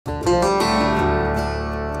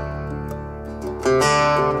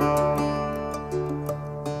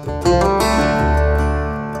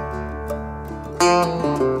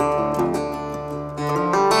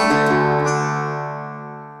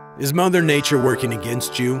Is Mother Nature working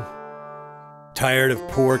against you? Tired of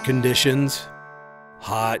poor conditions?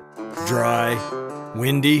 Hot, dry,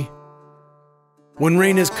 windy? When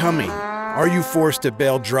rain is coming, are you forced to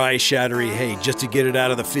bale dry, shattery hay just to get it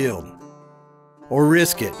out of the field? Or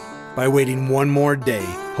risk it by waiting one more day,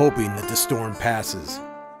 hoping that the storm passes?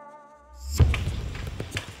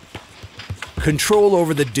 Control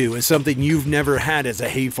over the dew is something you've never had as a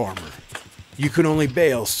hay farmer. You can only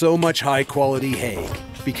bale so much high-quality hay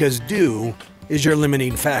because dew is your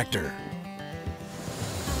limiting factor.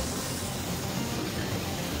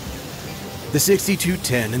 The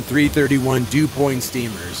 6210 and 331 DewPoint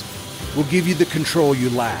steamers will give you the control you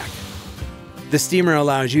lack. The steamer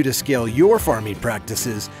allows you to scale your farming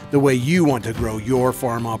practices the way you want to grow your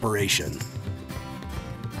farm operation.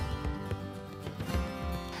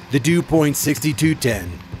 The DewPoint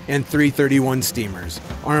 6210 and 331 steamers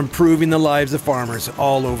are improving the lives of farmers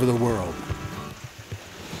all over the world.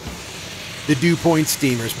 The DewPoint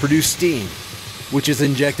steamers produce steam, which is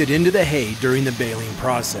injected into the hay during the baling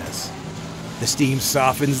process. The steam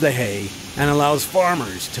softens the hay and allows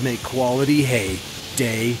farmers to make quality hay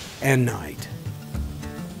day and night.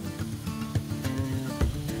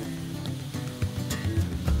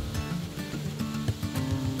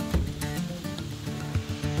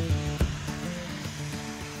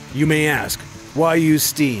 You may ask, why use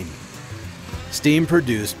steam? Steam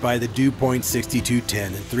produced by the DewPoint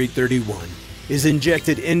 6210 and 331 is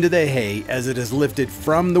injected into the hay as it is lifted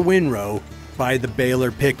from the windrow by the baler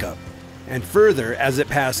pickup, and further as it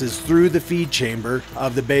passes through the feed chamber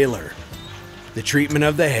of the baler. The treatment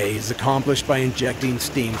of the hay is accomplished by injecting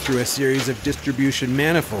steam through a series of distribution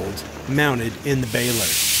manifolds mounted in the baler.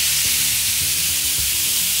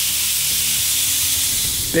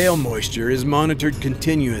 Bale moisture is monitored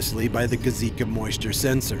continuously by the Gazika moisture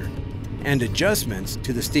sensor, and adjustments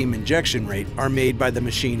to the steam injection rate are made by the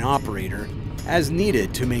machine operator as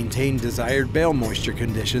needed to maintain desired bale moisture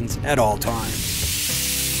conditions at all times.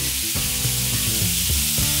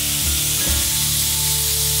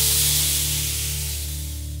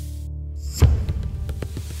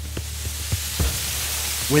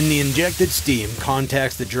 When the injected steam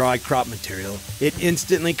contacts the dry crop material, it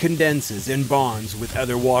instantly condenses and bonds with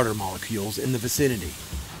other water molecules in the vicinity,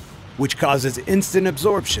 which causes instant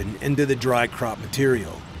absorption into the dry crop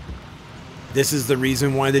material. This is the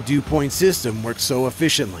reason why the DewPoint system works so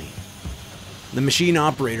efficiently. The machine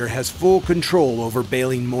operator has full control over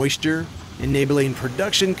baling moisture, enabling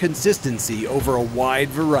production consistency over a wide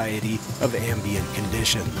variety of ambient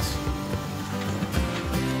conditions.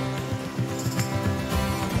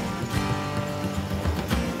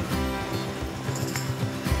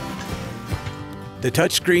 The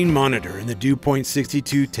touchscreen monitor in the DewPoint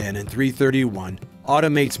 6210 and 331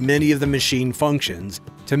 automates many of the machine functions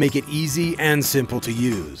to make it easy and simple to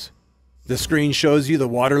use. The screen shows you the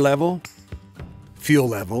water level, fuel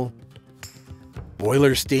level,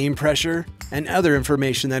 boiler steam pressure, and other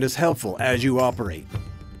information that is helpful as you operate.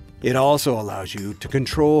 It also allows you to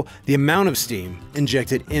control the amount of steam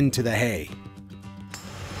injected into the hay.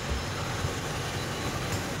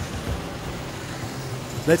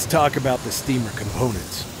 Let's talk about the steamer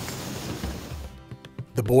components.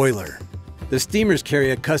 The boiler. The steamers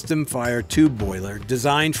carry a custom fire tube boiler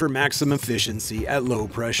designed for maximum efficiency at low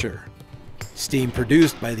pressure. Steam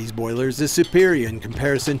produced by these boilers is superior in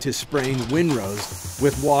comparison to spraying windrows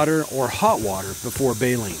with water or hot water before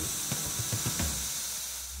baling.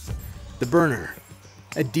 The burner.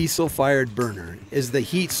 A diesel-fired burner is the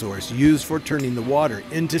heat source used for turning the water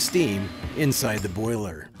into steam inside the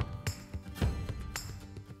boiler.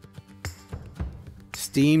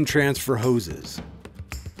 Steam transfer hoses.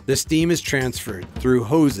 The steam is transferred through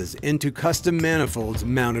hoses into custom manifolds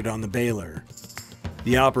mounted on the baler.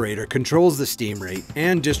 The operator controls the steam rate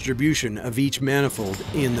and distribution of each manifold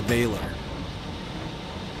in the baler.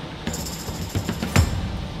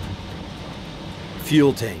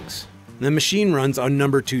 Fuel tanks. The machine runs on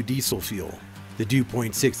number 2 diesel fuel. The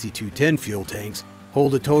DewPoint 6210 fuel tanks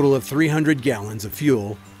hold a total of 300 gallons of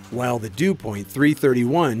fuel, while the DewPoint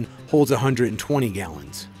 331 holds 120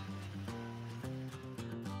 gallons.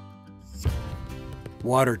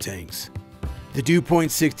 Water tanks. The DewPoint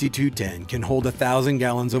 6210 can hold 1,000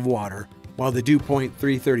 gallons of water, while the DewPoint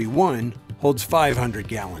 331 holds 500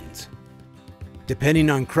 gallons. Depending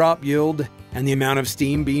on crop yield and the amount of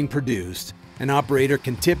steam being produced, an operator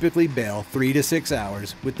can typically bale 3 to 6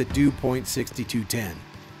 hours with the DewPoint 6210.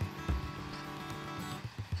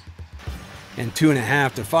 And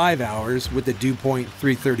 2.5 to 5 hours with the DewPoint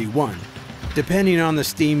 331, depending on the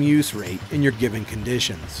steam use rate in your given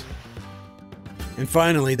conditions. And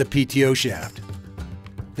finally, the PTO shaft.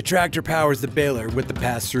 The tractor powers the baler with the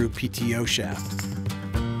pass-through PTO shaft.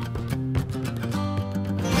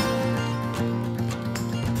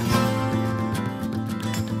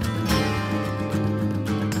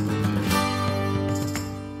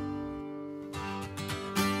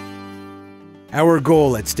 Our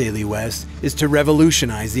goal at Staley West is to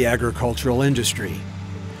revolutionize the agricultural industry.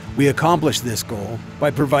 We accomplish this goal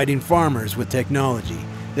by providing farmers with technology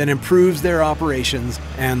that improves their operations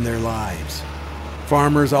and their lives.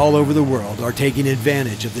 Farmers all over the world are taking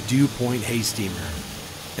advantage of the DewPoint hay steamer,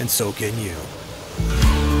 and so can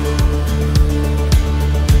you.